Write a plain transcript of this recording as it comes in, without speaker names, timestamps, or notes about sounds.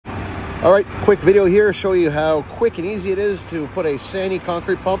All right, quick video here, show you how quick and easy it is to put a Sany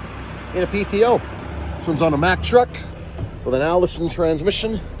concrete pump in a PTO. This one's on a Mack truck with an Allison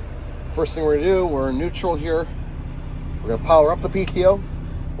transmission. First thing we're gonna do, we're in neutral here. We're gonna power up the PTO,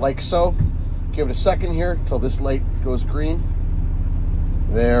 like so. Give it a second here till this light goes green.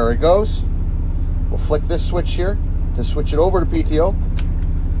 There it goes. We'll flick this switch here to switch it over to PTO,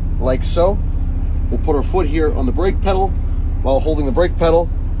 like so. We'll put our foot here on the brake pedal. While holding the brake pedal,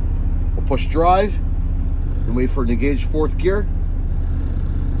 we'll push drive and wait for it to engage fourth gear.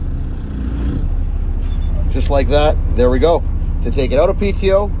 Just like that, there we go. To take it out of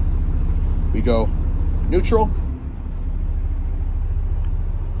PTO, we go neutral,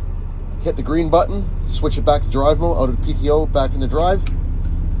 hit the green button, switch it back to drive mode, out of PTO, back into drive,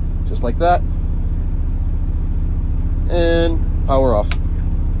 just like that, and power off.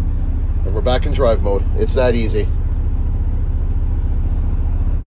 And we're back in drive mode. It's that easy.